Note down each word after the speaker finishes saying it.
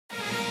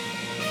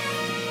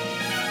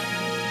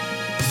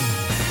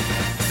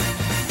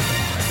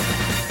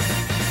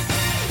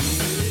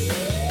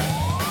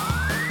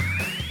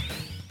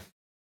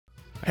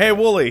Hey,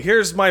 Wooly,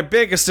 here's my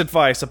biggest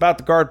advice about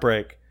the guard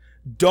break.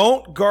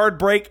 Don't guard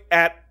break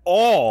at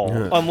all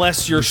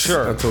unless you're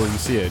sure. Until you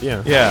see it,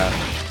 yeah. Yeah.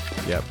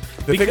 Yep.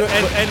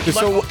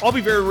 I'll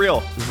be very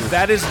real.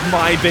 That is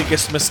my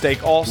biggest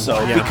mistake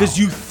also. Because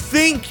you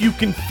think you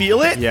can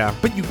feel it,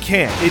 but you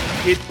can't.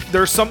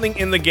 There's something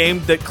in the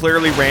game that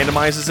clearly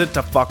randomizes it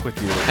to fuck with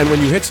you. And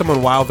when you hit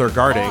someone while they're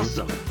guarding,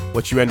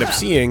 what you end up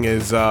seeing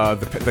is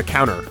the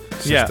counter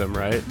system,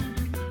 right?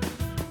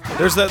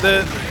 There's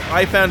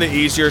I found it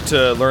easier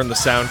to learn the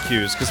sound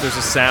cues because there's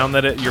a sound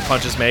that your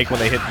punches make when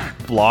they hit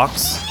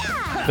blocks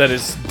that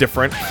is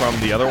different from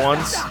the other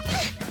ones.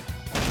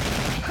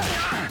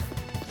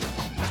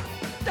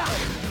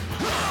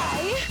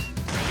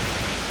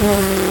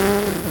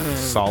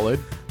 Solid.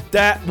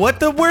 Where'd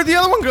the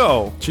other one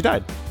go? She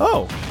died.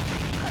 Oh.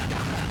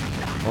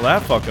 Well,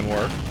 that fucking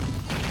worked.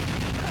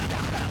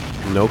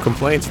 No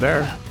complaints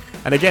there.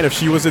 And again, if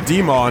she was a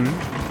demon,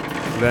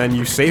 then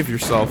you save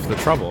yourself the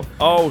trouble.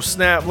 Oh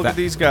snap! Look at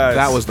these guys.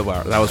 That was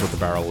what the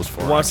barrel was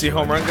for. Want to see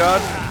home run god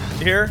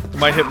here? It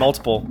might hit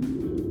multiple.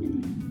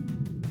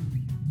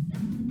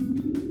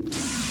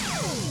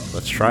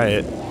 Let's try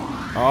it.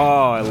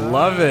 Oh, I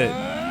love it.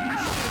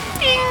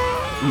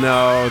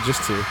 No,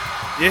 just 2.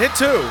 You hit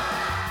 2.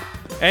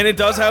 And it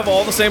does have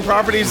all the same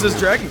properties as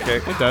Dragon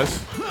Kick. It does.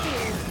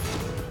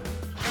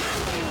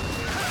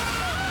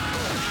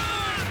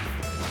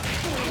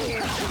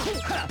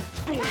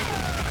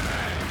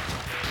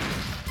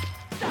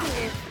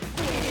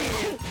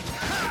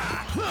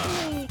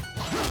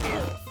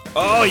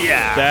 Oh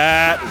yeah!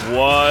 That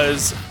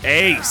was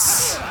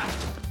ace!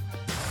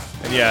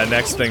 And yeah,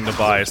 next thing to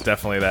buy is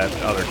definitely that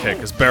other kick,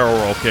 because barrel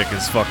roll kick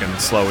is fucking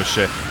slow as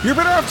shit. You're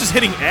better off just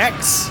hitting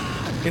X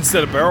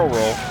instead of barrel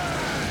roll.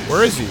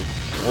 Where is he?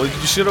 Well,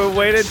 you should have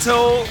waited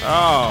till...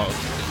 Oh.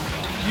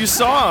 You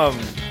saw him.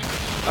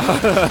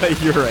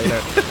 You're right.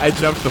 I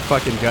jumped the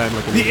fucking gun.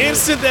 The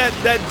instant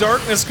that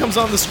darkness comes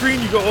on the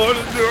screen, you go...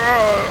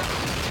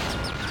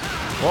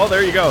 Well,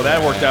 there you go.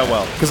 That worked out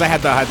well. Because I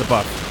had the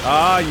buff.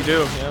 Ah, you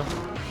do. Yeah.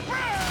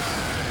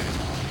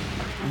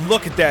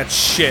 Look at that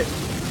shit.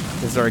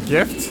 Is there a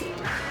gift?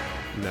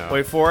 No.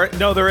 Wait for it.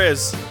 No, there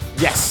is.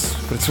 Yes,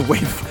 but it's a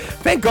wave.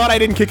 Thank God I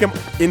didn't kick him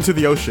into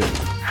the ocean.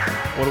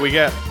 What do we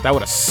get? That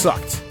would have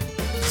sucked.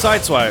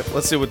 Sideswipe.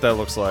 Let's see what that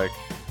looks like.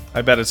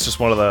 I bet it's just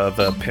one of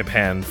the pip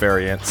hand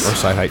variants. Or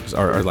side hike,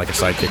 or like a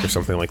sidekick or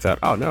something like that.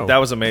 Oh no. That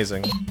was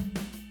amazing.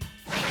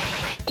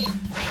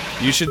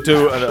 You should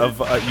do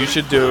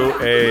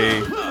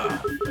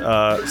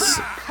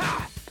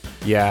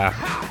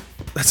yeah.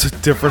 That's a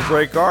different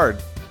break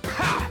guard.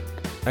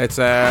 It's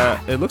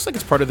it looks like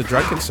it's part of the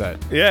Drunken set.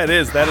 Yeah, it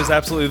is. That is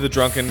absolutely the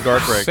Drunken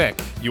guard break.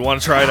 Sick. You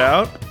want to try it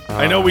out?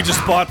 I know we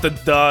just bought the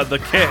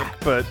kick,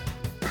 but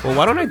well,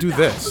 why don't I do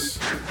this?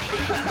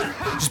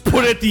 Just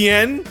put it at the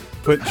end.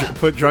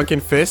 Put Drunken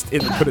Fist.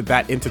 Put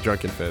that into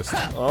Drunken Fist.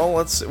 Oh,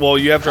 let's. Well,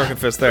 you have Drunken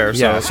Fist there. So.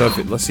 Yeah. So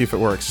let's see if it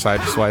works.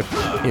 Side swipe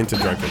into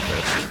Drunken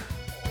Fist.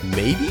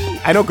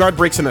 Maybe. I know guard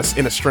breaks in a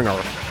string are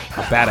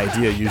a bad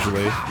idea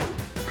usually.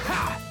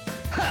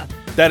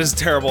 That is a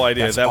terrible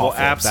idea. That's that awful. Will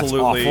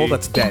absolutely. That's awful.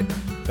 That's dead.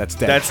 That's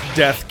dead. That's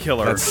death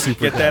killer. That's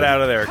super Get that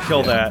out of there.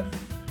 Kill that.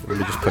 Let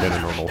me just put in a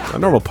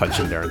normal punch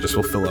in there and just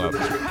we'll fill it up.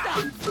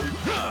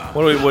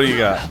 What do you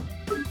got?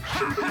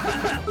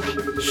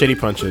 Shitty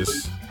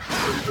punches.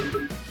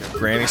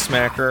 Granny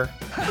smacker.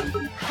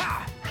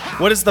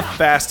 What is the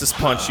fastest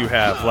punch you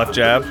have? Left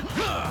jab?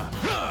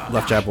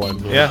 Left jab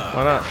 1. Yeah,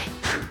 why not?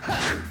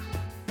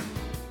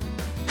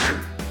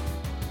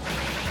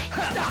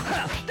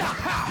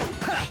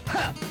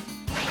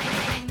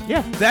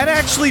 Yeah. That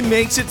actually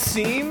makes it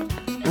seem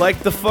like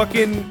the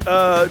fucking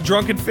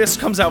Drunken Fist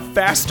comes out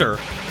faster.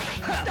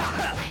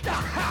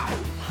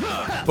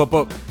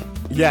 But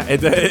yeah,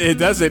 it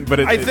doesn't.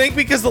 But I think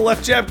because the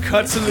left jab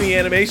cuts into the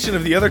animation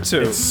of the other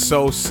two. It's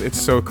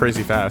so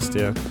crazy fast.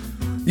 Yeah.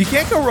 You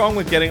can't go wrong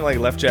with getting like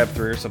left jab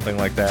 3 or something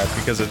like that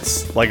because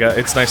it's like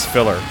it's nice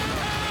filler.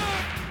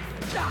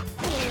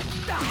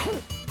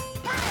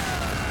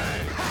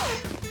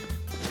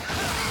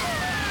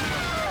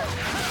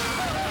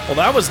 Well,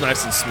 that was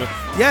nice and smooth.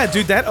 Yeah,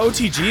 dude, that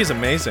OTG is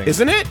amazing.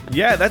 Isn't it?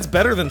 Yeah, that's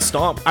better than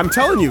Stomp. I'm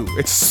telling you,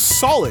 it's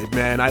solid,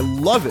 man. I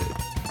love it.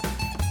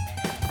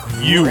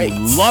 You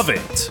love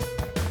it.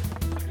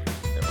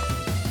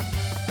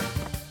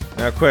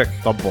 Now, quick.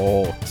 The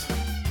bolt.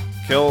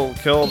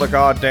 Kill the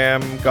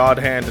goddamn God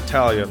Hand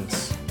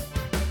Italians.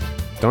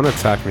 Don't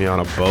attack me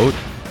on a boat.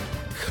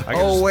 I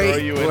can just throw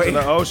you into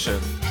the ocean.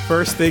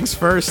 First things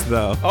first,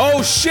 though.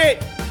 Oh,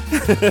 shit!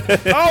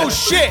 Oh,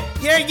 shit!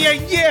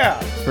 Yeah!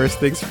 First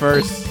things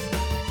first.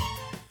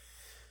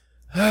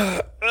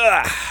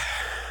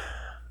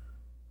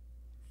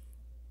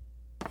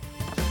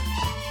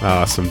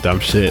 Ah, some dumb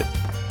shit.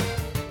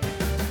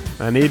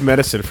 I need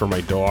medicine for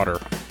my daughter.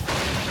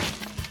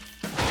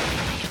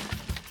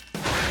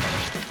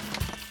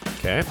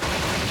 Okay.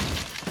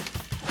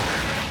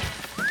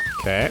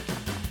 Okay.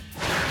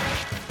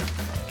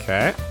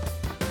 Okay.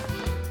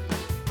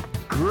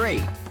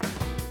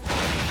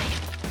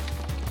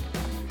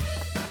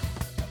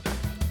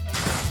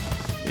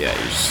 Yeah,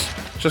 you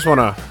just want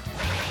to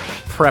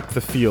prep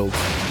the field,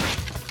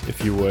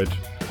 if you would.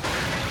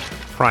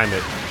 Prime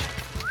it.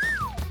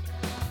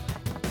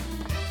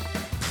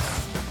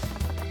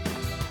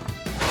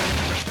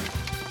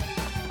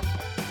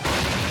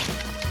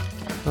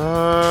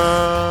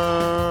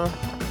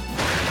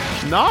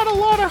 Not a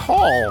lot of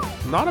haul.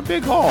 Not a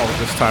big haul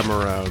this time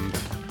around.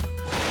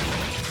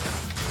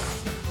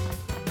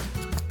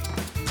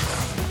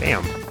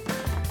 Damn.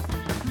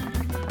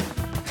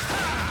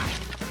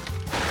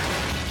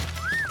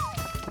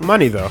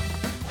 Money, though.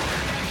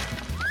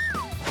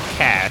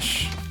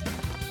 Cash.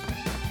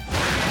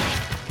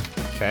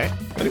 Okay.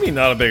 What do you mean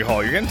not a big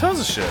haul? You're getting tons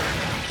of shit.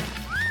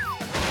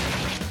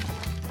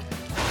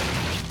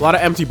 A lot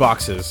of empty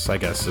boxes, I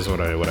guess, is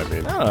what I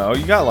mean. I don't know.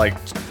 You got like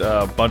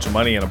a bunch of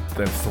money and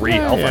 3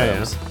 elf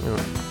items.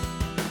 Yeah.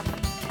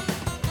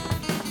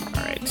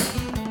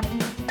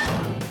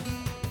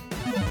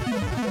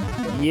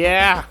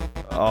 Yeah.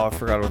 Oh, I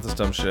forgot about this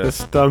dumb shit.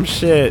 This dumb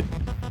shit.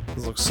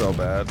 This looks so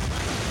bad.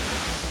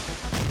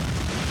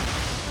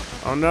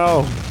 Oh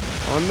no.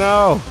 Oh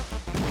no.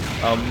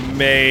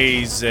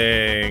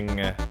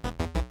 Amazing.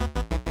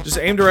 Just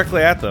aim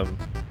directly at them.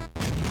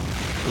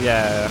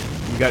 Yeah.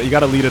 You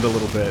got to lead it a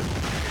little bit.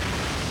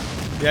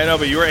 Yeah, I know,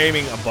 but you were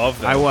aiming above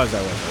them. I was.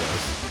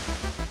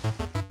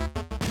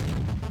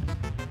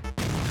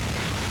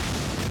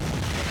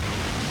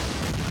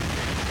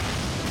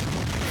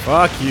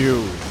 Fuck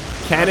you.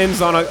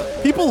 Cannons on a...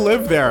 People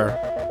live there.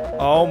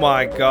 Oh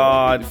my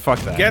god. Fuck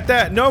that. Get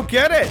that. No,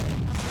 get it.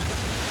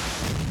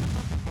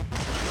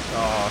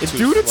 Oh,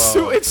 dude, it's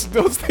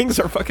those things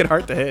are fucking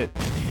hard to hit.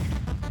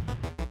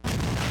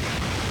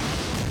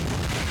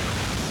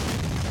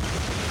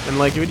 And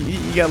like you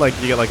get like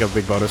a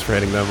big bonus for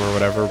hitting them or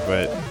whatever,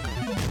 but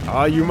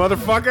oh, you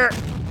motherfucker!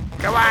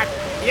 Come on!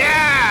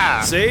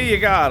 Yeah! See, you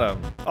got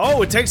him.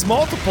 Oh, it takes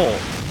multiple.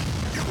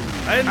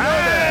 I didn't know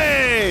that.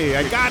 Hey,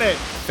 I got it.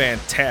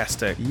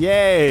 Fantastic.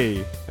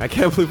 Yay! I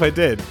can't believe I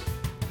did.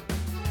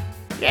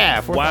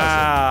 Yeah, 4,000.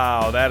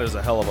 Wow, that is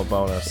a hell of a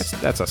bonus.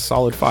 That's a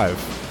solid 5.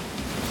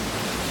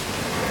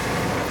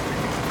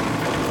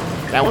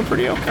 That one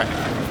pretty okay.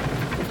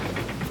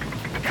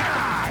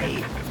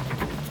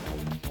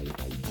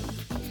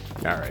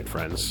 All right,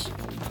 friends.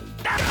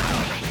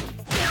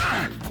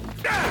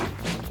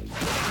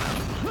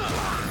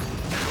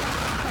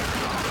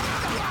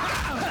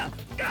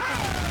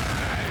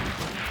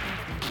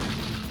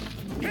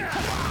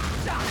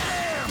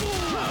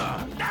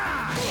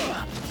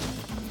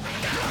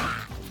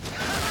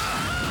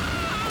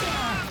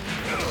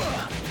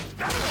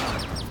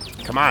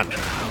 Come on.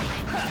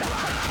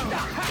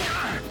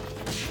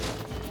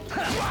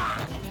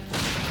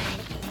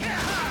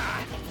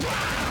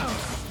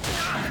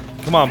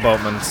 Come on,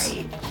 boatmans.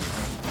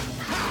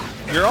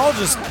 They're all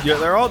just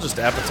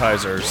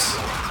appetizers.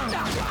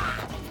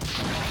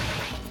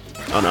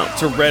 Oh no.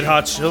 To Red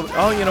Hot Chili.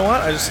 Oh, you know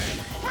what?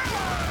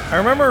 I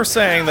remember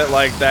saying that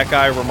like that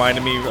guy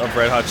reminded me of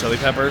Red Hot Chili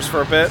Peppers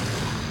for a bit,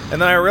 and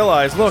then I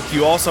realized, look,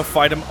 you also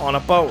fight him on a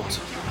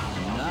boat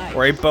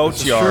or a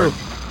boatyard.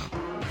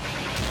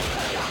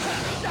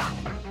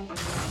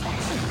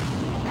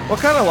 What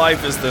kind of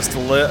life is this to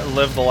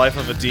live the life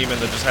of a demon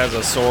that just has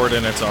a sword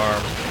in its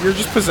arm? You're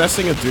just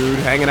possessing a dude,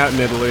 hanging out in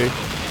Italy,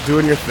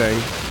 doing your thing,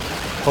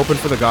 hoping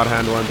for the God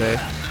Hand one day.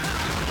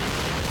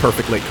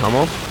 Perfect late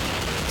combo.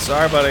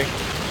 Sorry, buddy.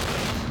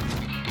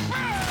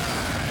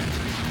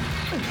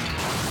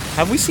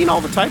 Have we seen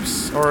all the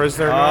types, or is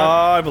there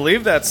not? I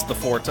believe that's the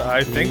 4.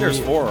 I think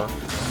there's 4.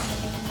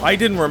 I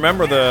didn't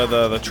remember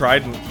the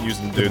trident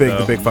using dude,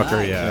 the big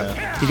fucker,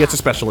 yeah. He gets a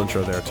special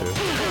intro there, too.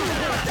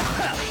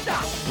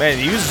 Man,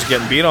 he was just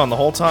getting beat on the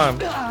whole time.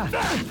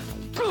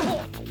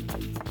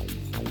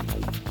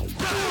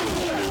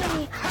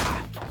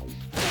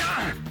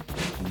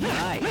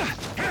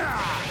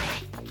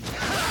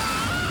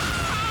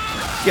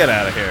 Get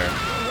out of here.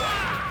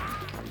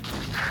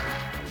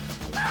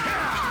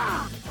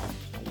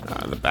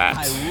 The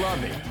bats. I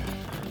love it.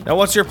 Now,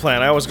 what's your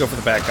plan? I always go for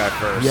the bat guy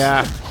first.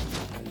 Yeah.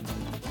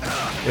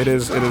 It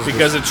is.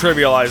 Because it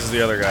trivializes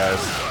the other guys.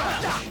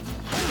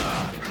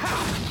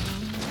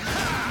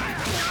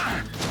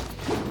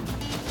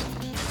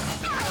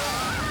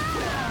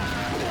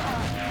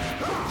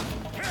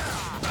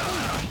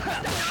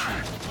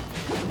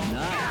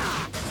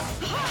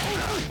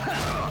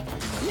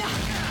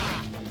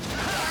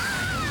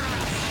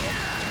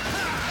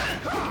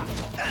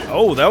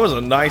 Oh, that was a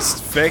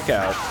nice fake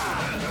out.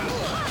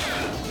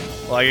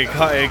 Like, it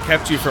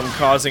kept you from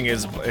causing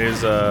his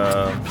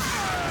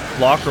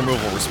block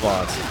removal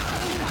response.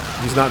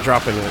 He's not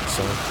dropping it,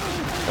 so...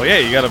 Oh yeah,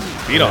 you gotta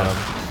beat on him.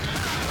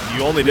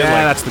 You only did, like,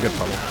 that's the good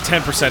part.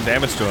 10%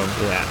 damage to him.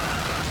 Yeah.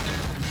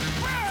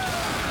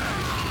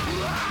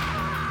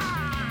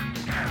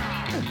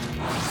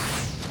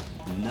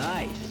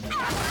 Nice.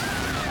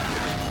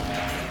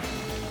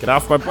 Get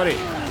off my buddy.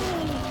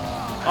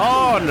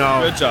 Oh,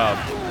 no. Good job.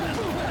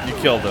 You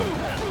killed him.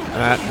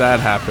 That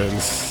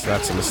happens.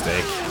 That's a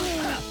mistake.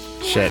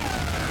 Shit.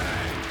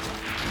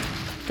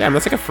 Damn,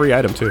 that's like a free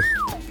item, too.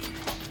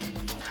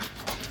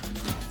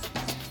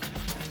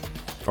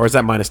 Or is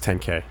that minus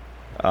 10k?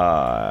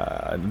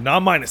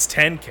 Not minus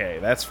 10k,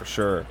 that's for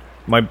sure.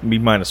 Might be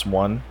minus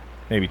 1,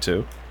 maybe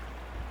 2.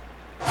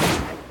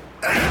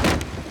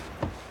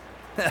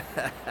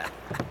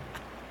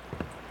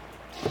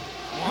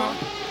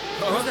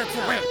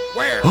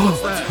 Where?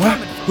 What?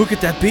 Who could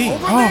that be?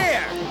 Over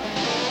there!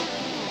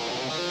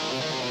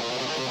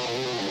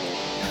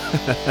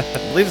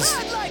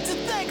 I'd like to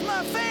thank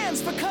my fans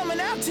for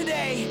coming out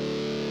today.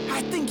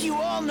 I think you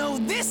all know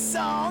this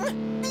song.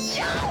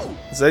 Yo!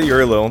 Is that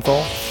Yuri Lowenthal?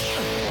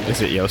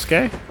 Is it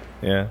Yosuke?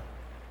 Yeah.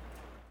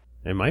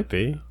 It might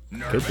be.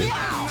 Could be.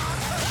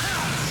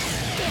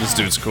 This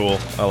dude's cool.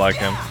 I like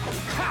him.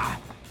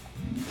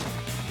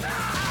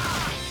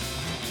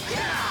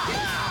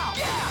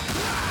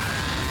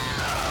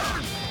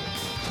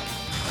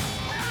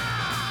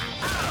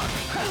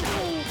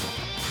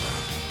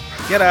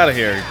 Get out of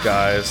here,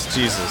 guys.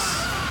 Jesus.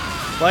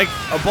 Like,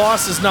 a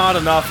boss is not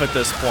enough at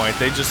this point.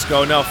 They just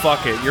go, no,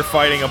 fuck it. You're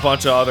fighting a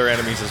bunch of other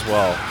enemies as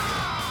well.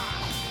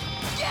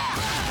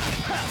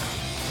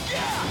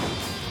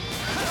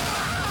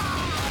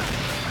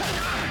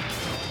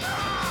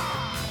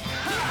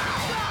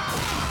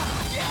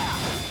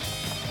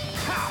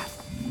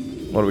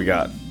 What do we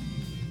got?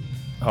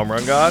 Home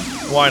Run God?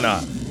 Why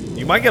not?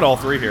 You might get all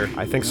 3 here.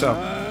 I think so.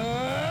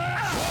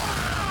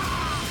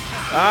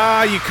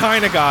 Ah, you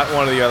kinda got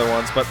one of the other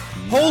ones, but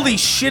holy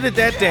shit at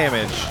that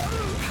damage!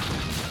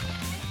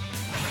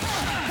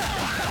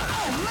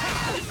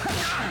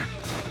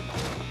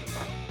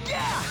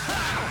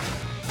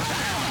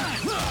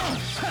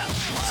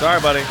 Sorry,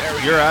 buddy.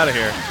 You're out of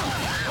here.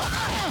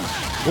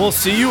 We'll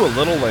see you a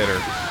little later.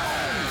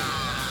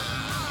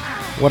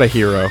 What a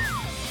hero.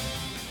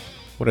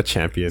 What a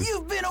champion.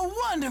 You've been a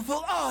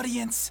wonderful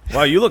audience.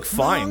 Wow, you look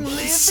fine. Long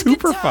live the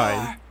Super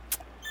guitar. fine.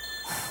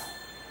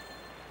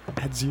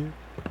 That's you.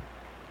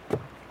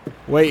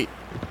 Wait,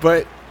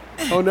 but...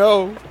 Oh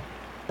no.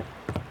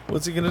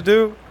 What's he gonna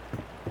do?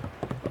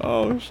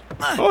 Oh,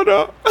 oh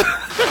no.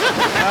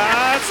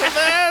 Ah, it's the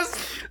best!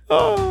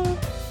 Oh.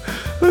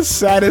 The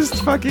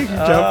saddest fucking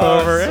jump Oh,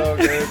 over. so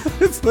good.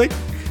 It's like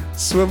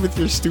swim with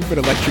your stupid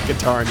electric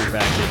guitar in your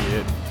back,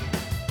 idiot.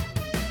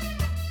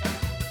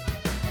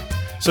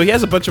 So he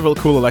has a bunch of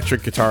cool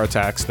electric guitar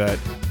attacks that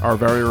are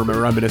very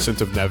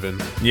reminiscent of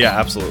Nevin. Yeah,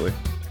 absolutely.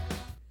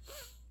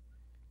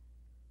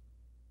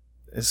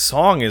 His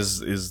song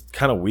is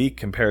kind of weak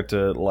compared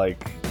to, like,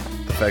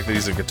 the fact that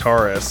he's a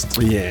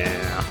guitarist.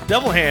 Yeah.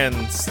 Devil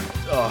Hands,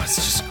 oh, it's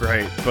just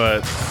great,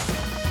 but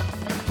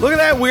look at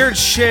that weird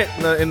shit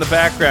in the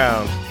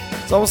background.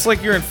 It's almost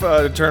like you're in,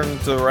 turn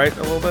to the right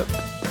a little bit.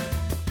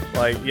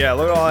 Like, yeah,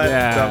 look at all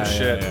that dumb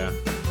shit. Yeah.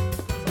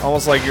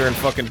 Almost like you're in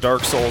fucking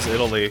Dark Souls,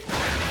 Italy.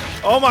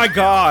 Oh my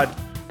god!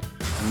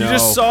 No. You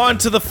just saw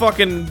into the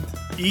fucking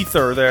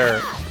ether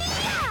there.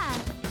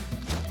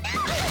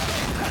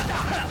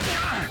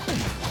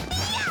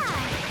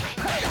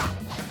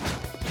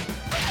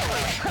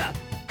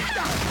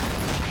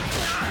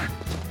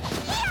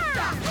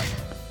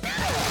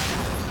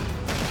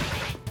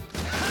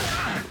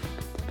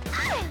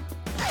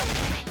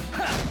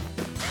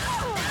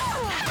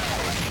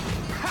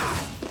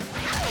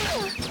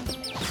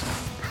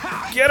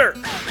 Get her!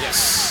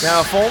 Yes.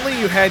 Now, if only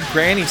you had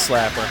Granny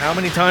Slapper, how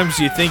many times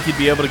do you think you'd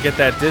be able to get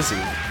that dizzy?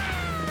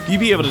 You'd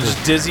be able to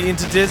just dizzy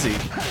into dizzy.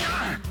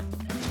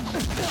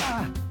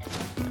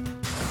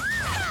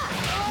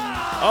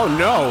 Oh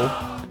no!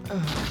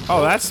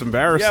 Oh, that's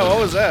embarrassing. Yeah, what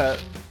was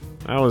that?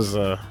 That was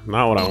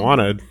not what I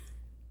wanted.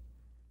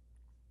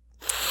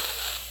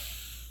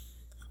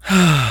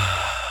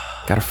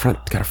 got a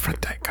front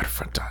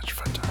dodge.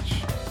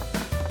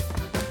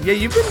 Yeah,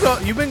 you've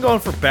been going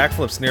for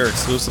backflips near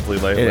exclusively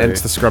lately. And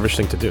it's the scrubbish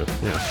thing to do.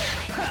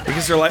 Yeah.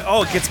 Because they're like,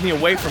 oh, it gets me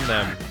away from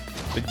them.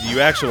 But you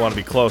actually want to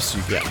be close so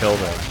you can kill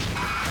them.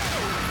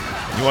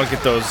 You want to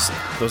get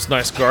those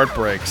nice guard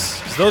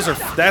breaks. 'Cause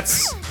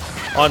that's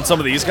on some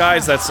of these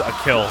guys, that's a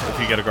kill if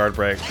you get a guard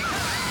break.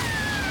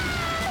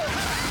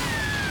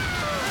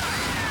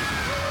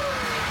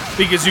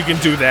 Because you can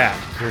do that.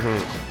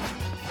 Mm-hmm.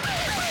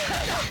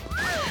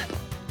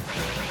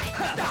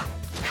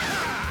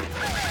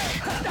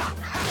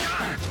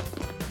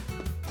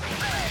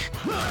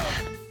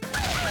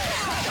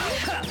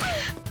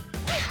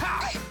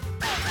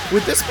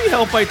 Would this be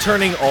helped by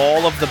turning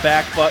all of the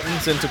back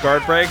buttons into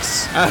guard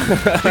breaks?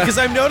 Because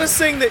I'm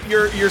noticing that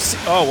you're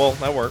oh well,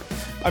 that worked.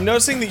 I'm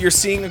noticing that you're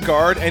seeing a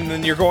guard and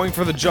then you're going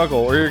for the juggle,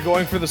 or you're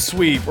going for the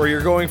sweep, or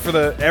you're going for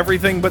the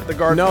everything but the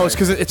guard. No, break. it's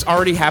because it's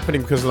already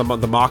happening because the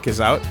mock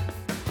is out.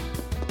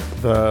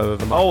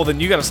 The mock. Oh, well, then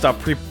you got to stop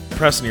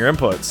pressing your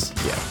inputs.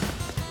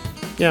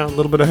 Yeah, a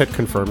little bit of hit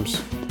confirms.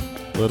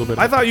 A little bit.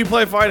 I thought you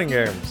play fighting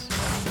games.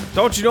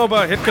 Don't you know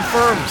about hit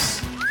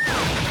confirms?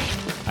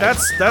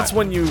 That's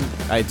when you.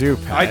 I do.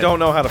 Pat. I don't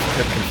know how to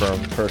hit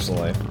confirm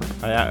personally.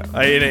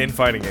 In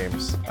fighting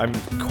games, I'm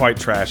quite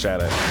trash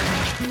at it.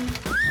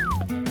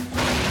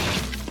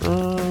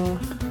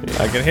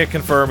 I can hit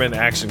confirm in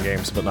action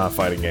games, but not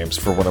fighting games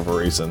for whatever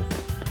reason.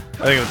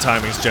 I think the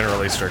timing's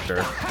generally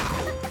stricter.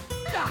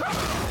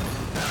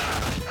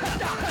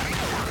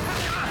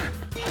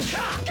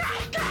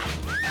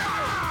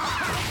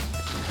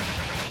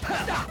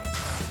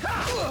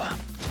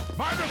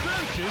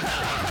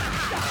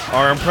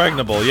 Are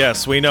impregnable.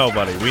 Yes, we know,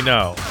 buddy. We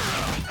know.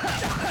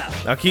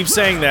 Now keep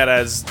saying that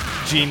as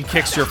Gene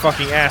kicks your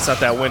fucking ass out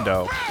that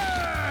window.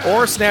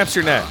 Or snaps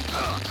your neck.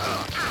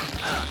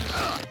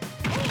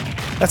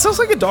 That sounds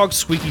like a dog's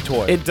squeaky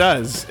toy. It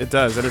does, and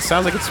it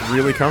sounds like it's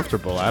really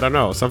comfortable. I don't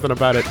know, something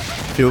about it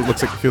feels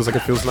like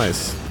it feels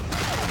nice.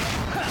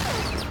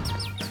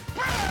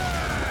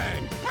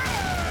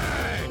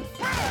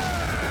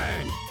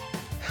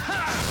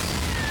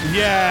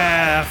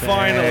 Yeah,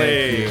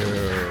 finally.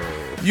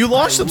 You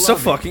launched them so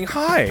fucking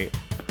high.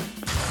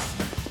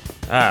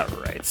 All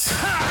right.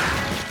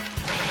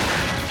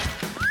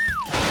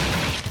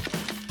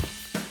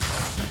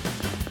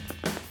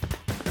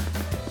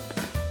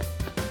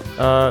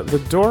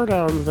 The door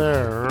down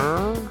there.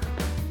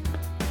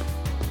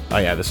 Oh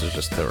yeah, this is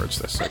just towards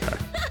this. Okay.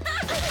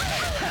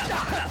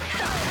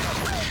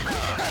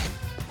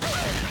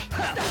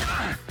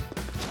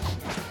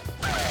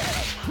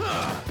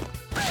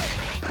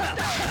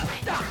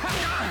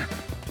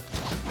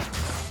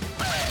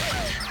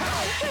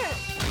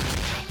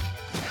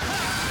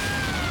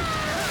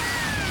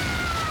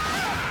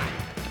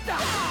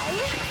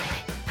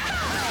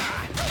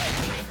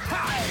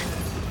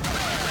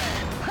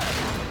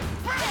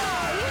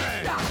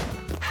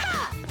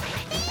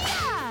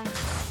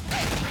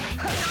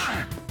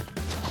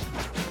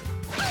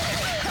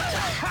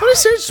 How many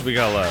stages we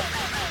got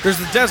left? There's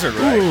the desert,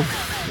 right? Ooh,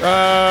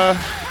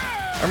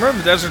 I remember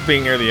the desert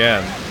being near the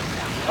end.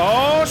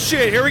 Oh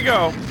shit, here we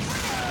go.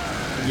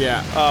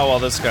 yeah. Oh, well,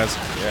 this guy's...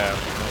 Yeah,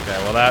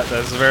 okay, well that's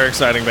a very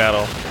exciting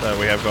battle that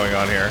we have going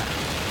on here.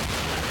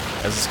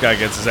 As this guy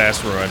gets his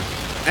ass ruined.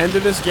 End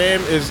of this game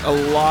is a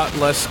lot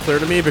less clear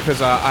to me because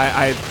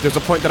there's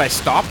a point that I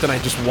stopped and I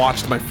just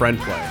watched my friend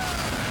play.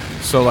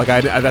 So like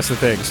that's the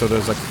thing. So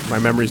there's like my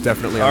memory's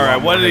definitely. All right,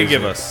 what did he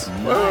give us?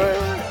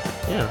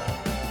 Yeah.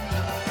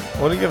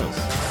 What did he give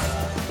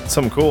us?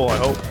 Something cool, I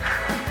hope.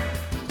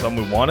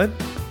 Something we wanted.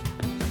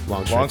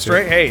 Long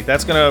straight. Hey,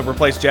 that's gonna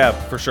replace jab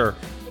for sure.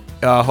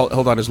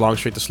 Hold on. Is long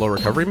straight the slow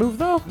recovery move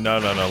though? No.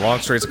 Long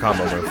straight's a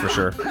combo move for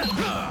sure.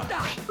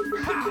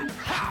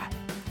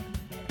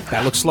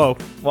 That looks slow.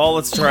 Well,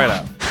 let's try it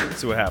out.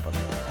 See what happens.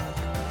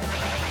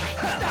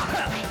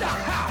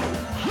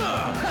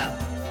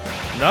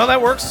 No,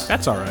 that works.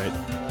 That's all right.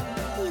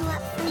 You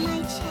up for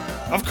my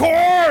chat? Of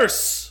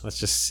course. Let's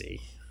just see.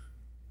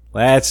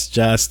 Let's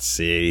just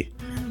see.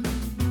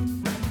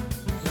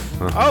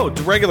 Oh,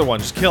 the regular one.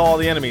 Just kill all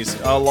the enemies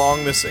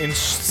along this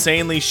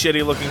insanely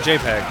shitty-looking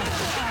JPEG.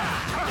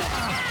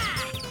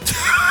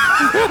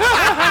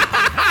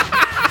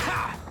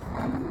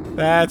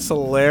 That's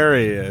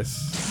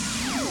hilarious.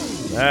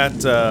 That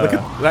Look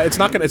at that.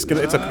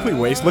 It's a complete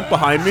waste. Look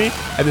behind me,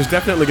 and there's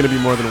definitely gonna be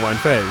more than one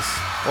phase.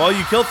 Well,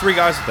 you killed 3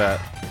 guys with that.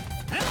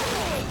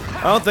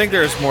 I don't think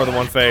there's more than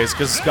one phase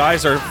because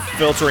guys are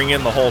filtering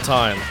in the whole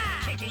time.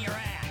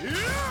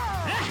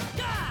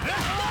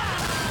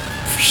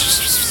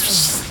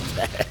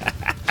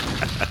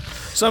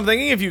 So I'm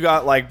thinking if you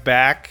got like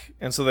back,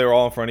 and so they were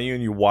all in front of you,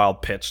 and you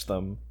wild pitched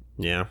them,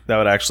 Yeah. that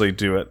would actually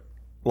do it.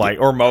 Like,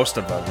 or most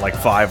of them, like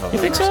 5 of them.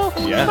 You think so?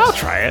 Yeah. I'll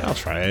try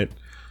it.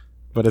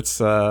 But it's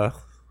yeah.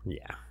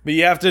 But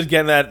you have to get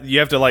in that. You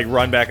have to like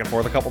run back and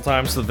forth a couple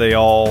times so that they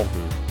all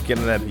get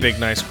in that big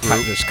nice group.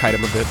 Just kite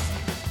him a bit.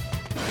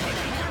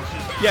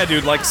 Yeah,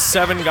 dude. Like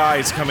 7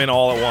 guys come in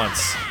all at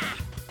once.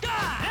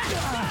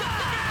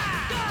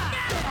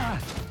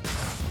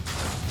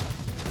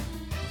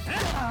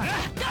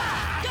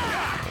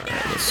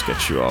 Alright, let's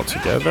get you all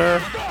together.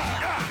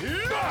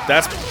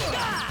 That's.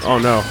 Oh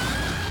no.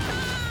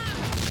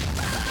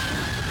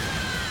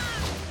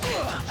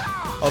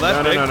 Oh,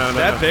 that No, big. no.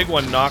 That big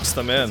one knocks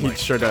them in. He Like,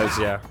 sure does,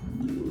 yeah.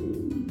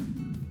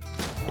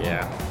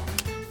 Yeah.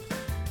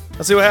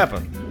 let's see what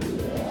happened.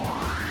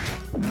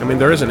 I mean,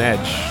 there is an edge.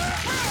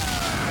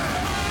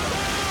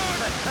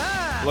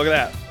 Look at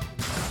that.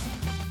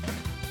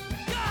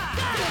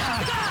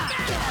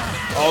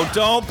 Oh,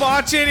 don't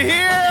botch it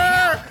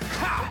here!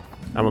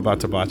 I'm about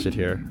to botch it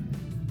here.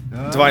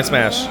 Divine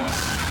Smash.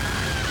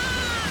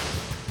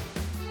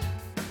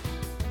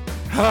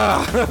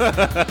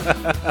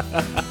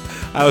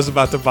 I was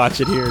about to botch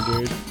it here,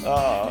 dude.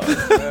 Oh,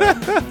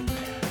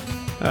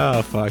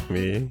 Oh, fuck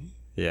me.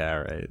 Yeah,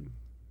 right.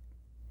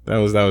 That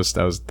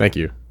was. Thank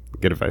you.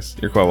 Good advice.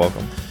 you're quite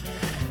welcome.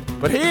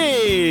 But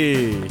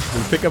hey, we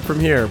pick up from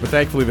here. But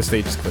thankfully, the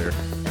stage is clear.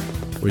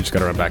 We just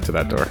gotta run back to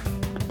that door,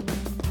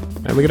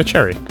 and we get a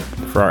cherry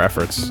for our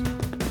efforts.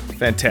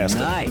 Fantastic.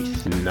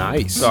 Nice.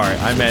 Nice. Sorry,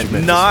 I meant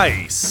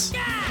nice.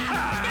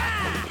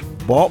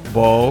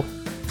 Bo.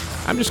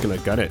 I'm just gonna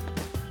gut it.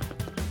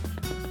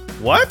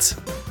 What?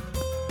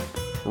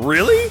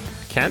 Really?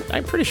 Can't?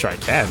 I'm pretty sure I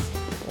can.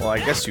 Well, I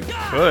guess you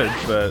could,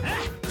 but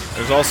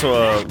there's also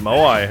a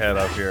Moai head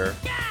up here.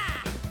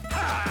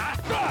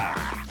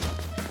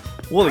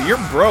 Well, you're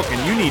broke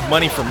and you need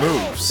money for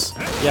moves.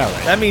 Yeah,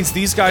 right. That means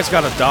these guys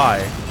gotta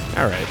die.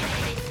 All right.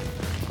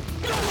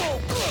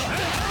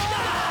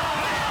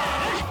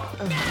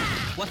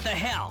 What the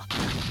hell?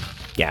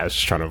 Yeah, I was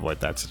just trying to avoid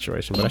that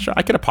situation, but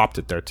I could have popped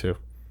it there too.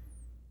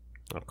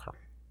 Okay.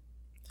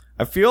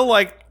 I feel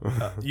like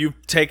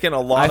you've taken a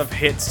lot of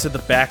hits to the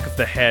back of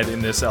the head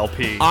in this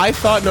LP. I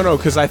thought no,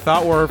 because I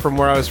thought from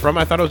where I was from,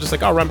 I thought it was just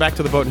like, oh, run back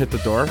to the boat and hit the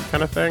door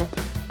kind of thing.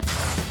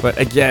 But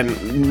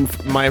again,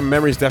 my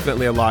memory's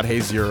definitely a lot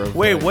hazier.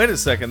 Wait a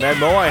second. That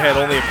Moai head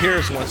only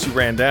appears once you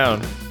ran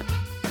down.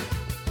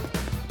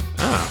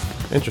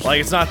 Ah, interesting.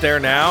 Like, it's not there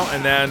now,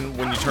 and then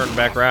when you turn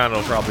back around,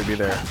 it'll probably be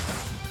there.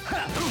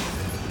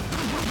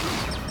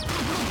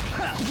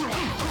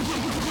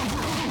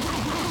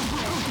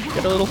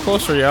 Get a little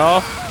closer,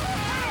 y'all.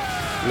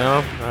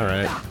 No?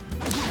 Alright.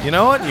 You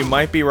know what? You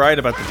might be right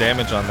about the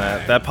damage on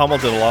that. That pummel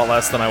did a lot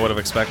less than I would have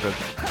expected.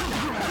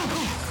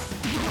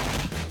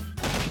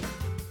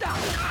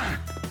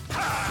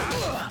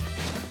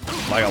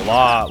 Like, a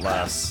lot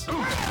less.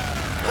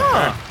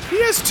 Huh.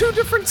 He has 2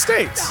 different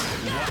states.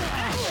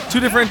 2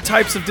 different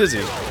types of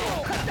dizzy.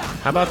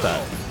 How about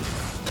that?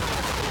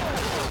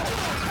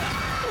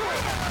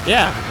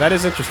 Yeah, that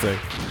is interesting.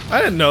 I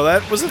didn't know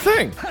that was a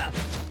thing.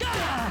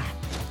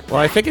 Well,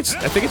 I think it's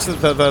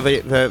the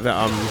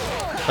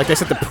like I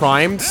said, the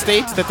primed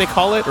state that they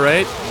call it,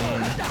 right?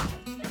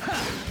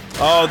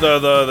 Oh,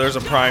 there's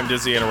a prime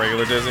dizzy and a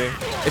regular dizzy.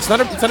 It's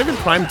not even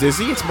prime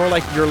dizzy. It's more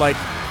like you're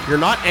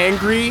not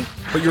angry,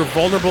 but you're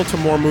vulnerable to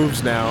more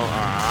moves now.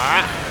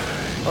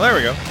 Well, there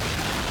we go.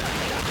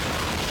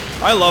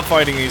 I love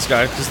fighting these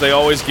guys because they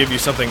always give you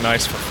something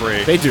nice for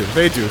free. They do.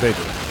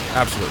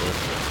 Absolutely.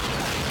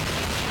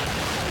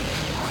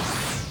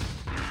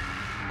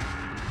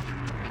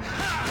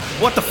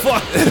 What the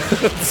fuck?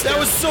 That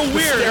was so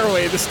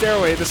weird. The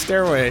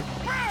stairway.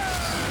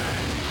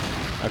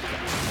 Okay.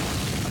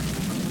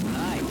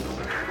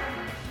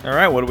 All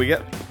right, what do we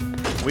get?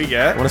 We I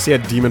get want to see a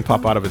demon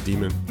pop out of a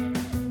demon.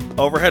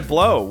 overhead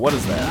blow. What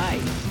is that?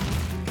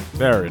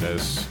 There it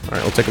is. All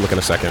right, we'll take a look in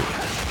a second.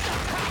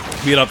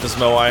 Beat up this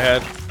Moai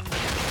head.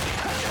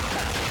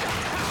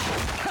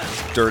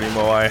 This dirty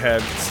Moai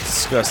head. It's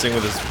disgusting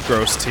with his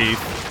gross teeth.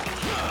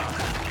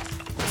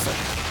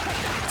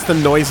 It's the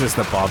noises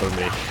that bother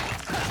me.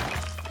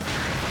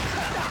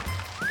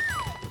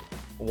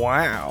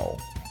 Wow.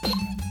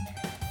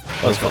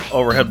 Let's go.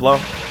 Overhead blow.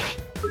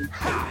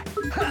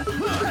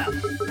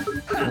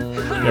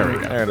 There we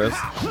go. There it is.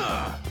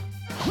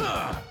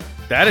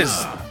 That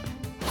is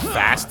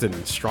Fast and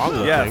strong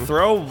looking. yeah.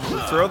 Throw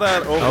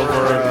that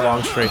over.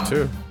 long straight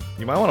too.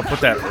 You might want to put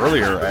that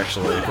earlier,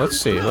 actually, Let's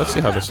see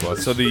how this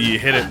looks. so that you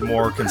hit it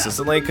more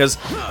consistently. Because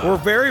we're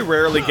very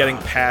rarely getting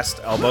past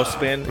elbow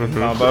spin in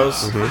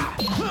combos.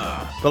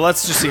 But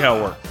let's just see how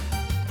it works.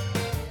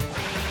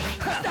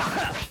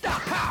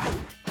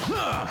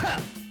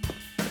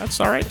 That's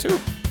all right too.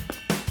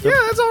 Yeah,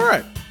 that's all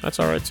right. That's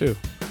all right too.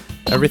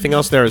 Everything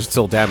else there is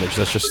still damage.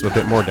 That's just a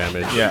bit more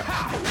damage. Yeah.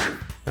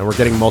 And we're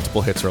getting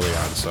multiple hits early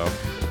on, so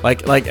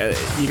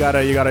you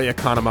gotta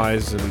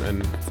economize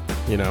and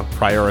you know,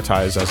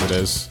 prioritize as it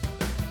is.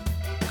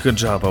 Good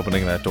job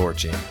opening that door,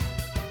 Gene.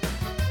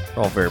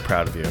 We're all very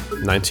proud of you.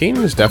 19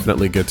 is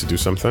definitely good to do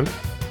something.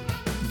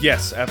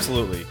 Yes,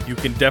 absolutely. You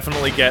can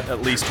definitely get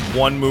at least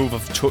one move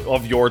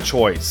of your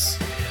choice.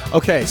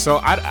 Okay, so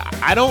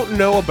I don't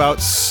know about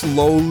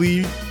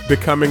slowly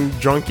becoming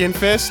Drunken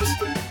Fist.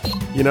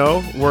 You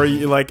know, where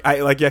you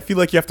I feel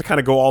like you have to kind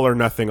of go all or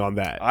nothing on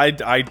that.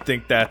 I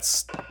think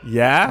that's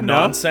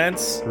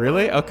nonsense. No?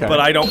 Really? Okay. But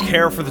I don't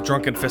care for the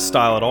Drunken Fist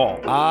style at all.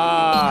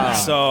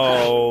 Ah.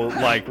 So,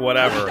 like,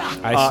 whatever.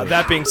 I see.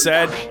 That being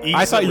said,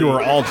 I thought you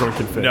were all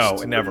Drunken Fist. No,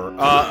 never.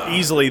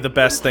 Easily the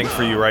best thing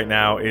for you right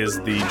now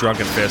is the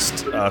Drunken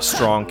Fist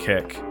strong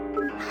kick.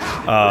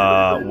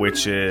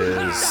 Which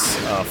is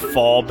a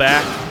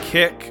fallback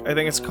kick, I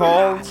think it's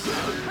called.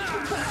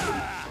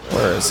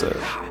 Where is it?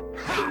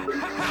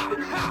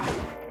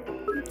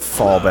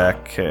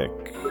 Fallback kick.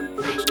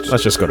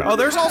 Let's just go down. Oh,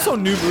 there's also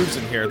new moves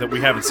in here that we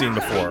haven't seen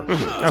before. So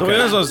Okay. we might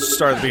as well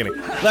start at the beginning.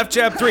 Left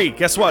jab 3.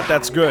 Guess what?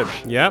 That's good.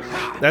 Yep.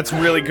 That's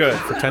really good.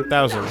 For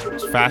 10,000.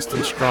 It's fast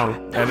and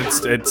strong. And it's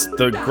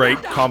the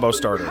great combo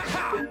starter.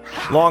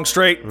 Long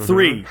straight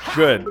 3.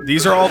 Good.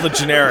 These are all the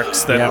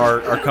generics that Yep.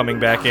 are coming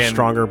back in.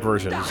 Stronger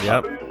versions.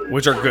 Yep.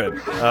 Which are good.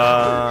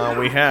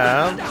 We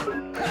have...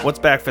 What's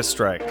back fist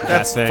strike?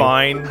 That's That thing.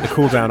 fine, The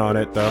cooldown on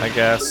it, though. I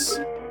guess.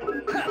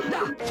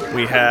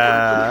 We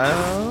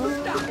have...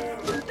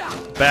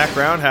 back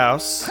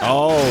roundhouse.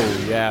 Oh,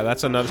 yeah,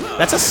 that's another.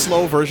 That's a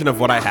slow version of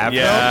what I have.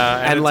 Yeah,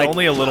 though. and it's like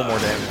only a little more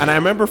damage. And I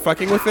remember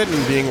fucking with it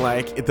and being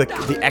like,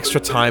 the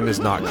extra time is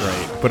not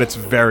great, but it's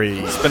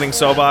very. Spinning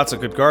Sobot's a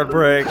good guard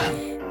break.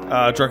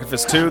 Drunken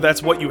Fist 2,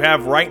 that's what you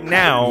have right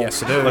now.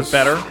 Yes, it is. But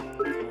better.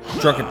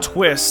 Drunken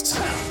Twist.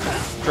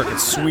 Drunken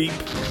Sweep.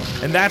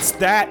 And that's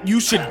that. You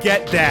should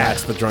get that.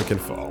 That's the Drunken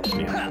Fall.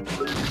 Yeah.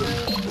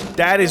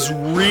 That is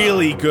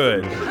really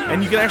good.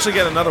 And you can actually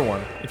get another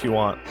one if you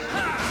want.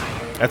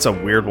 That's a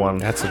weird one.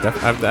 That's a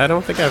I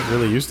don't think I've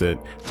really used it.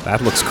 That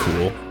looks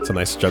cool. It's a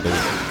nice juggle.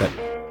 That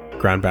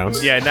ground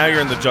bounce. Yeah, now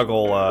you're in the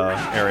juggle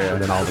area.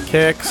 And then all the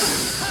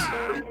kicks.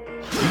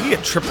 You can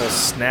get triple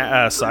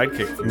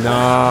sidekick. No,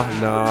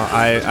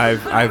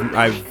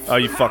 I've. Oh,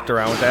 you fucked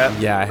around with that?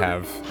 Yeah, I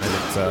have,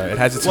 and it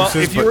has its Well,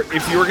 uses,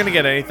 if you were gonna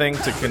get anything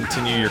to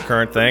continue your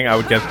current thing, I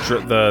would get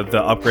the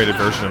upgraded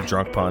version of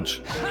Drunk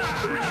Punch.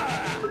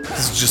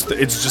 It's just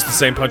the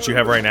same punch you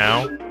have right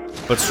now,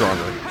 but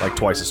stronger, like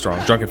twice as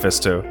strong. Drunken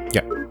Fist too.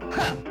 Yeah.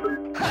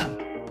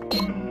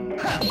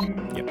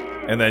 Yep.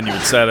 And then you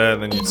would set it,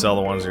 and then you'd sell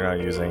the ones you're not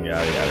using.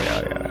 Yada yada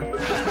yada yada.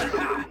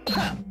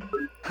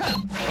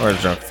 Or the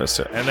Drunken Fist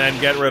too. And then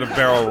get rid of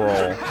Barrel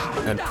Roll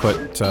And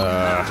put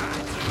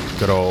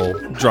good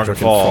old Drunken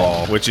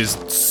Fall, which is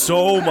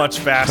so much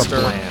faster,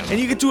 Kablam. and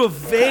you get to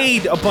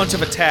evade a bunch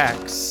of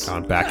attacks.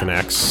 on back and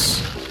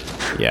X.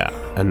 Yeah,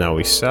 and now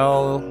we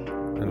sell.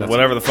 And that's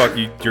Whatever the fuck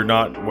you're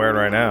not wearing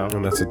right now.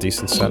 And that's a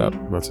decent setup.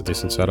 That's a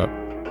decent setup.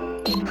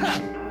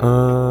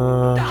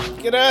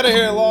 Get out of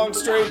here, Long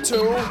Straight 2.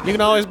 You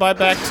can always buy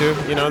back too.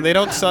 You know, they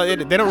don't sell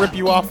it. They don't rip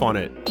you off on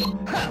it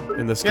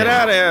in this game. Get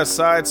out of here,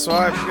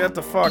 Sideswipe. Get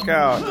the fuck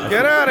out.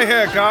 Get out of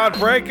here,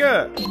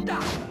 Godbreaker.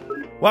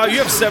 Wow, you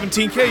have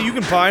 17k. You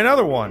can buy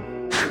another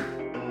one.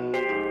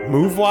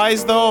 Move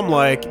wise though, I'm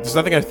like, there's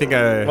nothing I think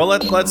I. Well,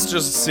 let's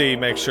just see,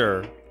 make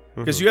sure,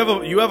 because you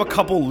have a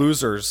couple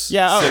losers.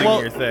 Sitting well,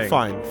 in your thing.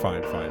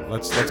 fine.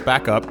 Let's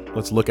back up.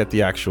 Let's look at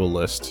the actual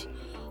list.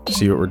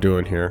 See what we're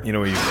doing here. You know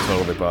what you could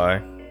totally buy?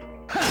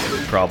 You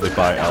could probably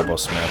buy Elbow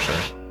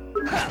Smasher.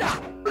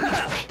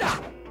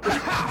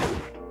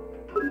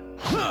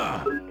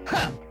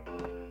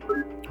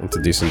 It's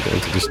a decent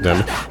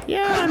damage.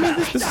 Yeah, I mean,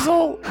 this is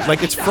all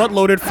like it's front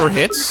loaded for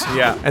hits.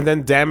 Yeah. And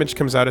then damage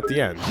comes out at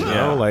the end. You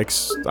know, like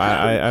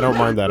I don't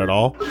mind that at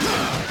all.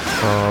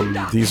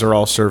 These are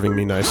all serving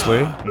me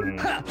nicely.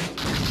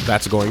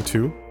 That's going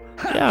to.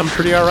 Yeah, I'm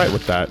pretty all right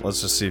with that.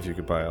 Let's just see if you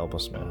could buy Elbow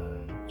Smasher.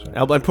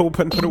 Elbow and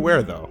put it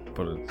where though?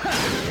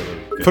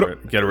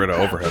 Get rid of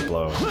Overhead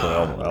Blow and put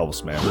Elbow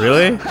Smasher.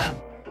 Really?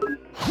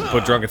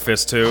 Put Drunken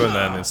Fist 2, and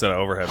then instead of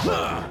Overhead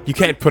Blow. You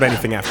can't put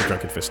anything after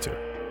Drunken Fist 2.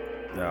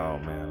 Oh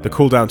man. The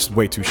cooldown's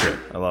way too shit.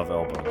 I love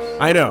elbows.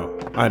 I know,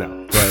 but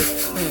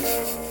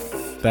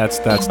that's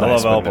nice. I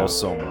love but elbows no.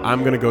 so much.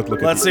 I'm gonna go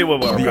look Let's at see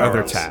what the our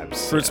other power is.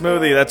 tabs. Fruit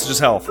Smoothie, that's just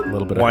health. A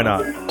little bit of Why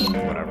health. not?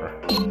 Whatever.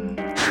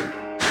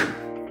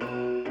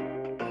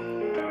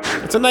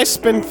 It's a nice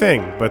spin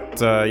thing,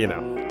 but you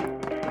know.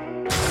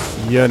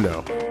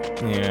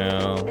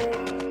 Yeah.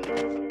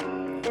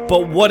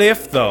 But what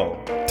if though?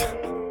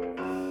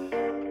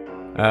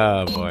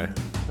 Oh boy.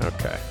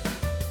 Okay.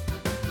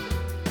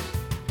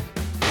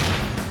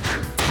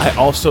 I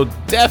also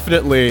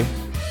definitely,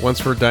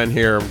 once we're done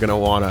here, I'm gonna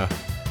wanna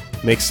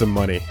make some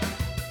money.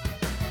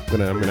 I'm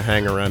gonna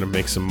hang around and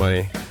make some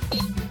money.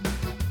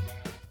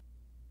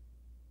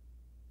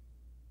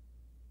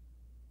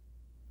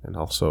 And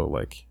also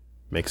like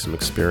make some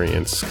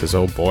experience, cause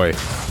oh boy.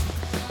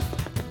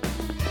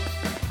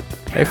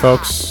 Hey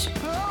folks.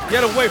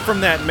 Get away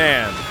from that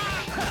man.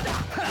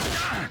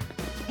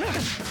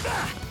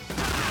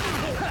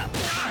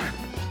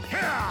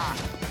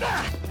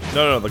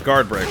 No, the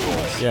guard break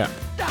rules. Yeah.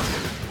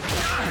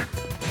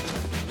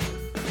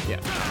 Yeah.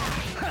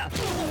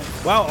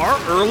 Wow, our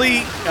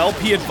early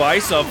LP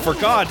advice of, for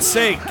God's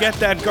sake, get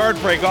that guard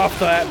break off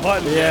that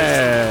button.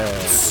 Yeah.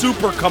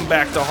 Super come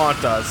back to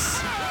haunt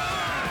us.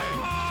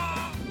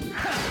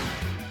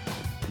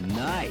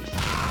 Nice.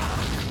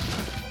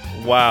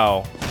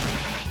 Wow.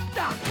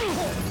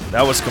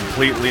 That was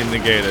completely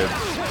negated.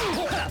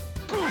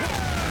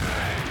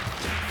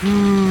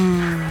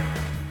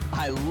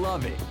 I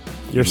love it.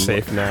 You're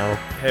safe now.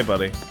 Hey,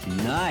 buddy.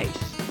 Nice.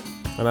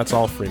 And that's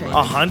all free money.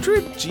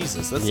 100?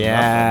 Jesus, that's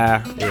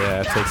Yeah.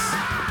 Yeah, it takes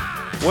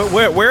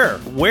nothing.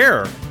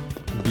 Where?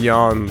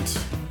 beyond.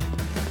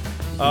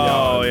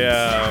 Oh,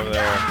 yeah, over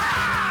there.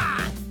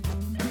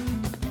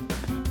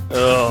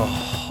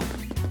 Ugh.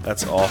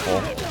 That's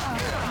awful.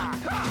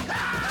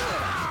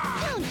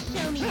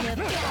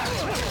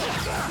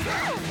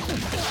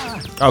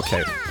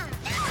 Okay.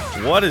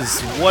 What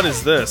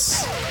is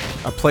this?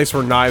 A place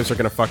where knives are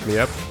gonna fuck me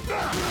up.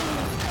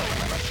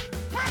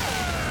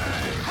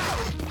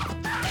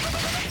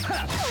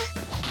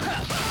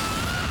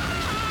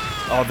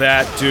 Oh,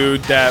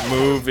 that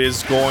move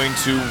is going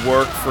to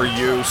work for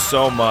you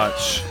so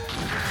much.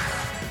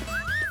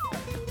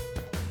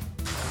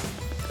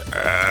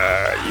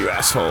 You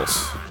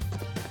assholes.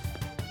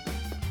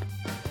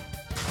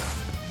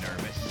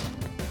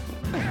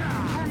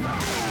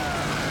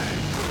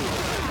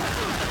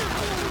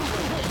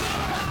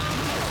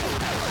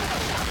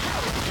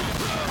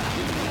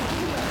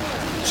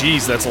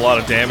 Jeez, that's a lot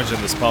of damage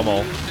in this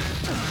pummel.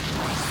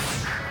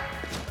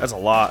 That's a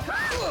lot.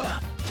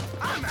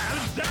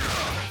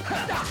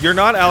 You're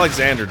not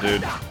Alexander,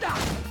 dude.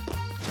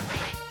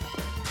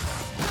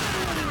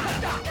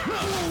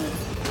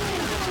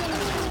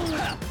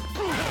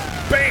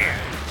 Bam!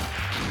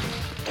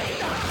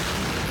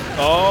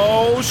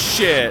 Oh,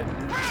 shit.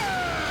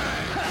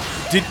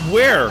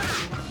 Where?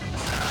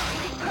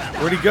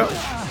 Where'd he go?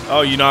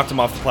 Oh, you knocked him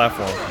off the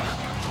platform.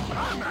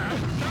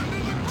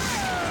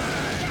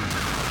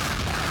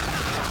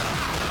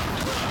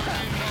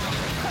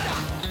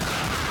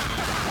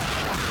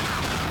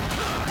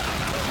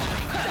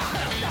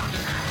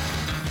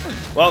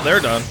 Well, they're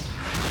done.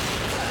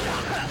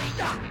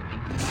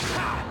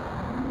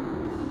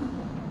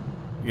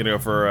 You gonna go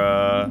for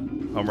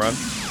home run?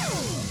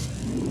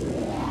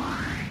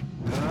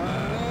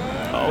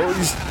 Oh,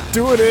 he's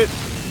doing it.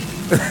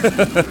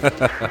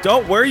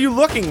 Don't. Where are you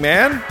looking,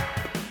 man?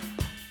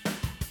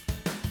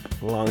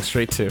 Long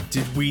straight two.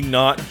 Did we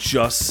not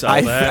just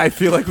sell that? I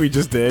feel like we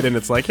just did, and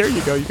it's like, here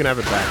you go, you can have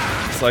it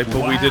back. It's like,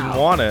 but we didn't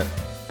want it.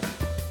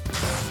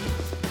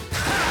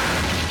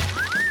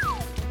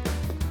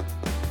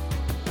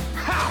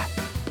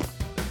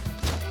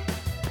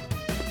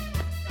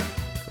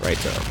 Right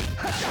there.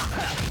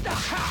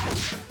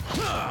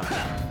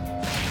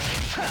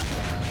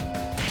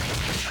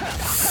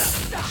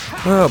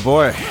 Oh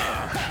boy.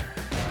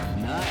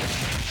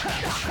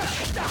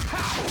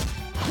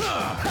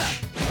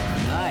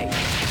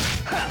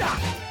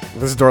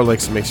 This door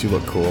makes you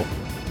look cool.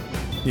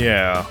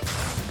 Yeah.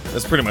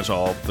 That's pretty much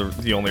all.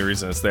 The only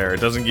reason it's there.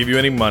 It doesn't give you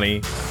any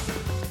money.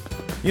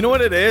 You know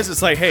what it is?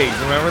 It's like, hey,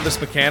 remember this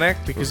mechanic?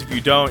 Because if you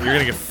don't, you're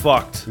gonna get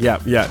fucked. Yeah.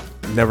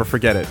 Never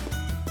forget it.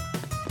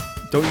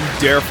 Don't you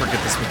dare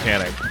forget this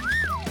mechanic.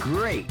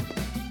 Great.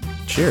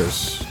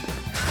 Cheers.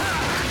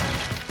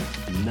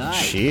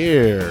 Nice.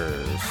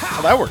 Cheers.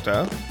 Oh, that worked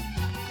out.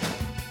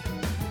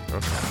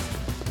 Okay.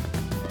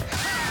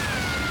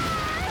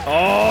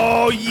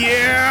 Oh,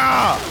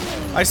 yeah!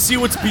 I see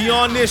what's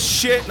beyond this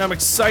shit, and I'm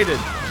excited.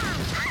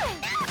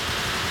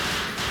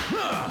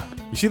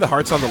 You see the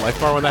hearts on the life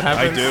bar when that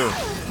happens?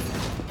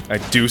 I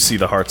do see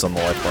the hearts on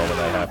the life bar when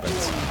that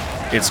happens.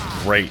 It's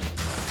great.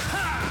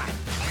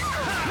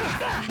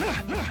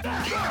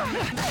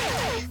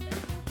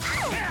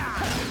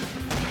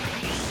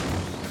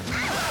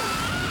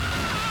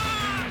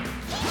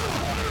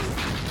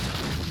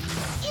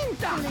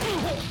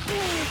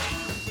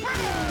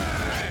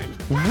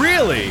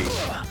 Really?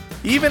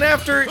 Even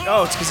after...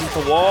 Oh, it's because it's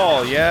the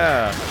wall,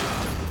 yeah.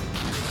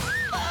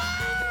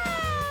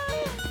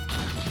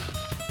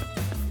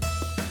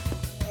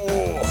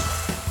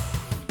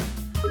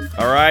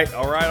 Alright.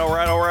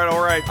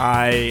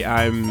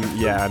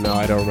 Yeah, no,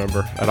 I don't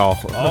remember at all.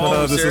 Oh,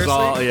 no, this seriously? is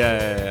all,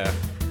 yeah.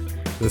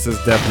 This is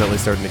definitely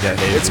starting to get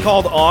hazy. It's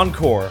called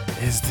Encore.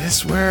 Is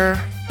this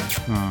where?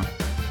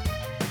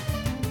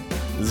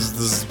 This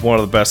is one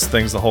of the best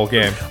things the whole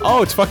game.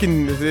 Oh, it's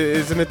fucking,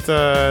 isn't it,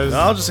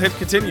 I'll just hit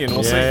continue and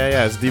we'll see.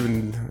 Yeah, it's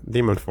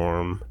demon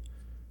form.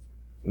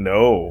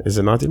 No. Is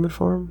it not demon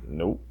form?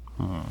 Nope.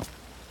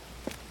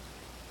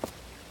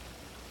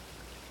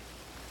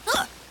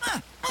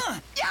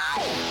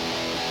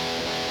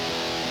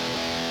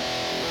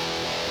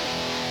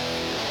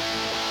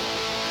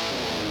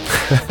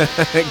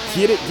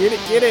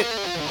 Get it!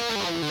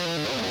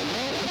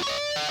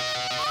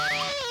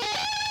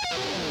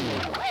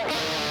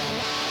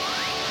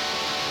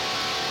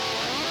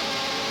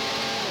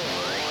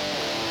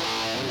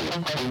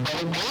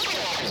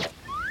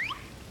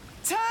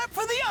 Time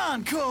for the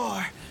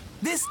encore.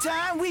 This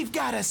time we've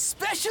got a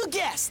special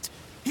guest.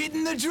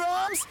 Hitting the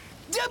drums,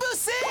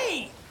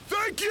 Debussy!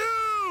 Thank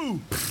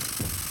you!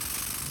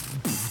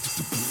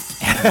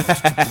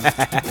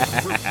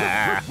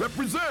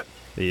 Represent!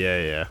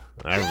 Yeah.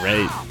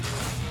 Alright.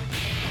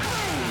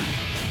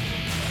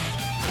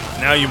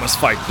 Now you must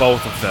fight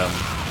both of them.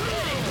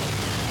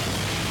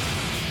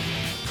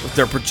 With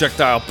their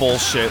projectile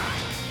bullshit.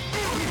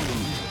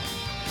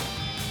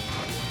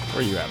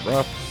 Where you at,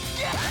 bro?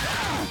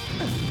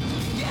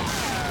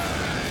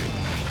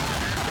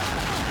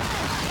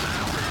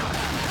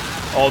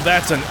 Oh,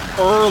 that's an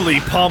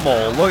early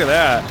pummel. Look at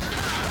that.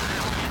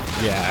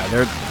 Yeah,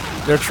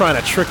 they're trying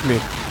to trick me.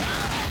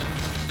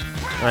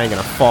 I ain't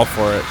gonna fall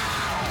for it.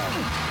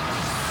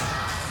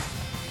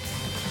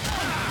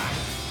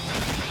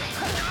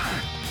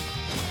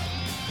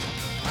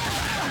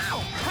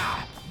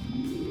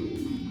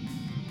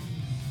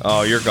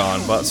 Oh, you're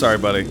gone, but sorry,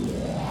 buddy.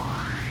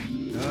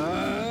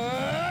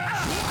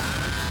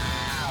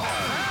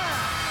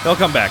 He'll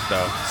come back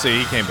though. See,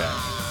 he came back.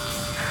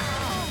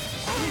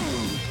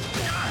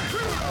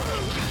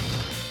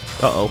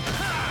 Uh-oh.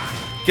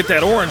 Get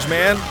that orange,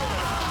 man.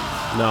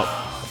 No.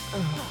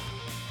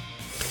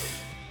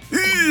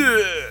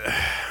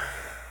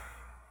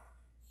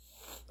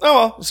 Oh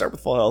well, we'll start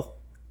with full health.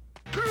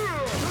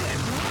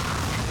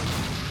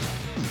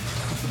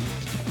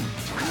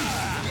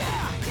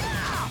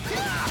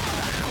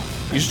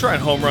 You should try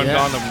and home run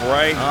Gundam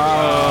right.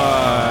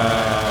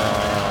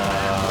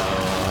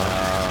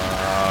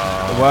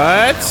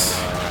 What?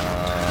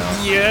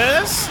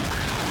 Yes.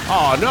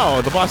 Oh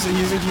no, the boss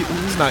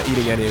he's not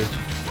eating any.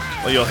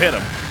 Well, you'll hit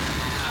him.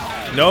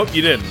 Nope,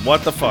 you didn't.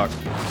 What the fuck?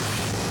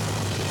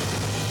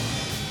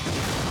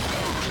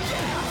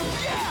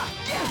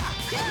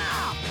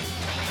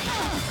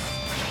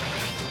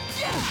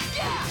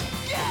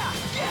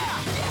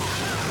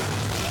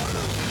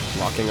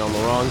 Locking on the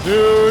wrong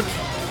dude.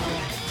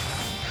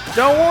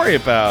 Don't worry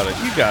about it.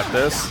 You got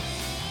this.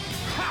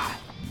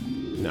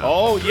 No.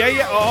 Oh,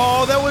 yeah.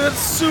 Oh, that would have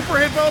super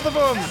hit both of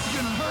them.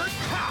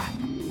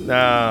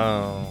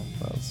 No.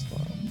 That's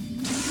fine.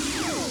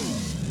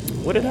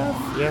 Would it have?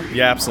 Yeah.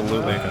 Yeah,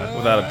 absolutely.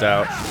 Without a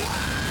doubt.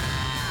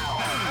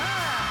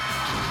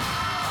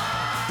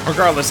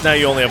 Regardless, now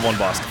you only have one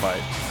boss to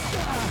fight.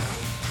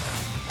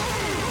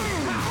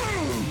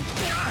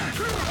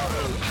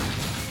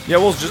 Yeah,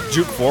 we'll just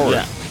juke forward.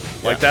 Yeah.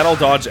 Like, that'll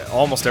dodge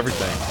almost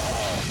everything.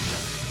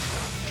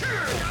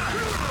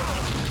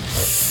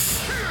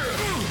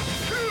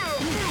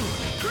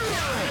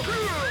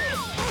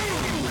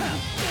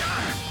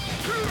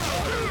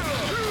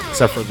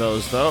 Except for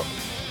those, though.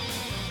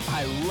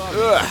 I love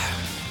it.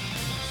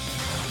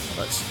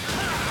 Let's.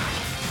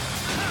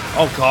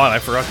 Oh god, I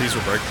forgot these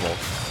were breakable.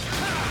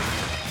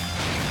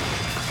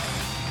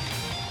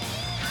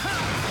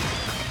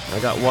 I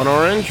got one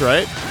orange,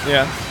 right?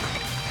 Yeah.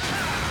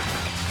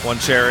 One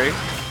cherry.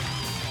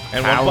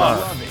 And one Power.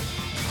 buff.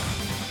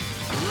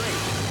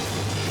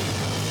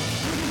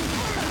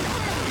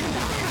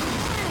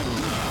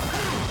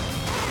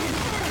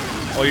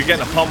 Well, you're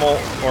getting a pummel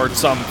or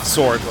some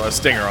sort, a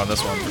stinger on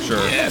this one for sure.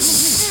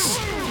 Yes.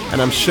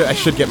 And I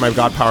should get my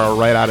god power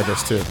right out of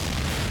this too.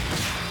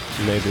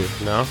 Maybe.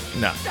 No?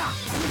 No.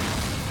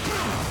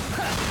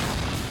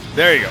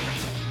 There you go.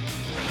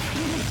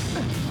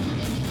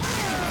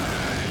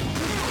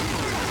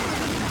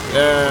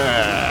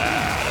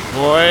 Yeah,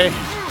 boy.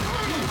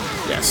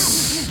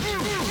 Yes.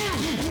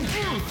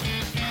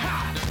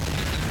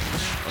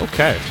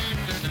 Okay.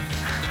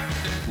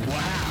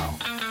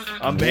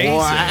 Amazing.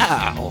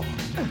 Wow.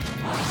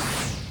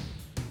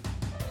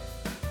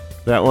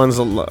 That one's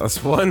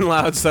that's one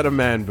loud set of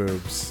man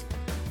boobs.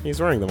 He's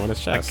wearing them on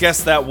his I chest.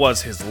 guess that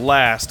was his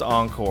last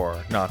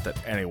encore. Not that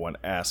anyone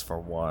asked for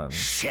one.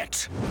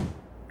 Shit.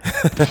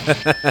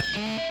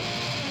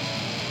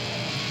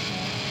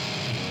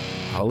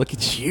 Oh, look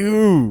at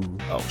you.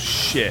 Oh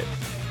shit.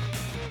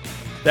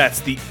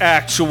 That's the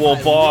actual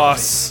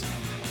boss.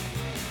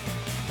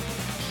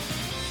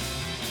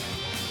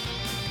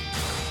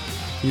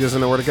 He doesn't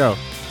know where to go.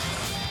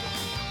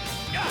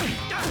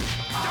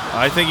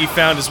 I think he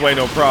found his way,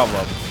 no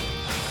problem.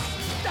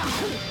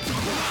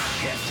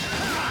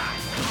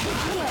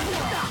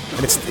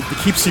 And it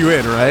keeps you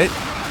in, right?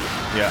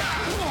 Yeah.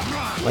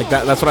 Like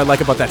that's what I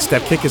like about that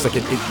step kick is like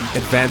it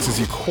advances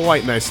you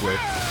quite nicely.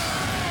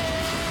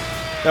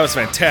 That was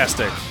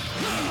fantastic.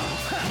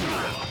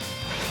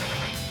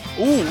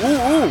 Ooh,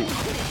 ooh, ooh.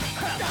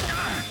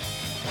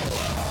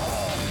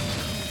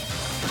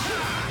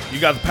 You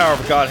got the power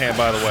of a god hand,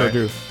 by the way. Sure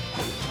do.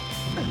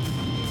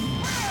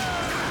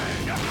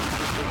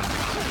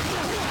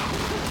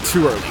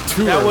 Too early.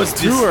 Too That early. was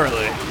too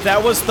early.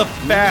 That was the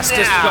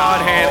fastest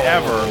god hand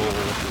ever.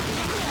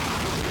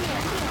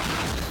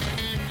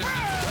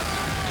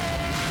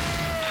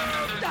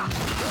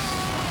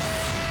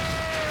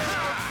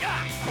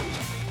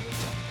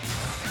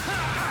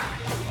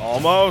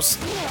 Almost.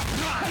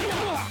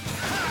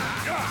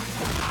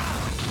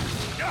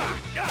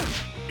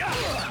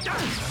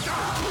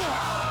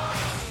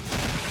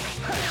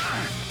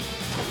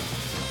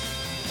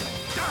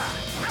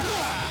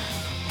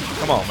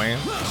 Come on, man.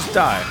 Just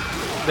die.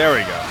 There we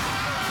go.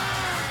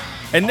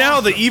 And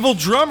now the evil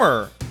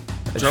drummer.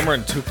 A drummer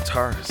and two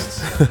guitarists.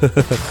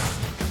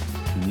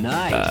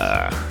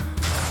 Nice.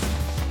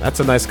 That's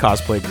a nice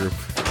cosplay group.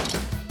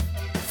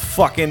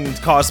 Fucking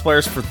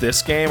cosplayers for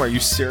this game? Are you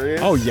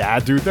serious? Oh yeah,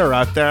 dude, they're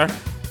out there.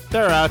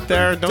 They're out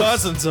there. Don't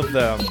Dozens of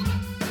them.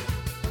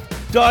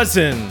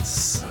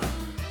 Dozens.